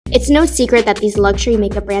It's no secret that these luxury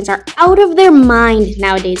makeup brands are out of their mind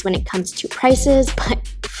nowadays when it comes to prices, but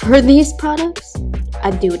for these products,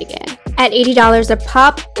 I'd do it again. At $80 a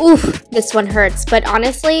pop, oof, this one hurts, but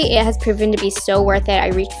honestly, it has proven to be so worth it. I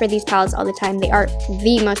reach for these palettes all the time. They are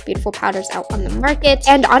the most beautiful powders out on the market,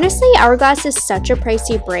 and honestly, Hourglass is such a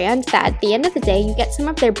pricey brand that at the end of the day, you get some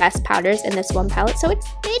of their best powders in this one palette, so it's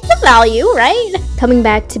a value, right? Coming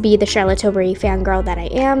back to be the Charlotte Tilbury fangirl that I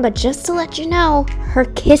am, but just to let you know, her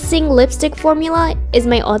Kissing lipstick formula is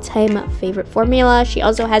my all-time favorite formula. She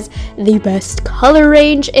also has the best color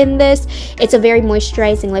range in this. It's a very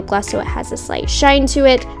moisturizing lip gloss, so it has a slight shine to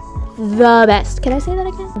it. The best. Can I say that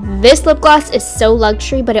again? This lip gloss is so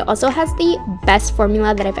luxury, but it also has the best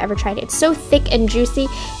formula that I've ever tried. It's so thick and juicy.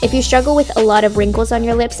 If you struggle with a lot of wrinkles on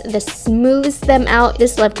your lips, this smooths them out.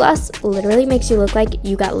 This lip gloss literally makes you look like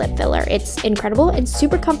you got lip filler. It's incredible and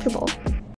super comfortable.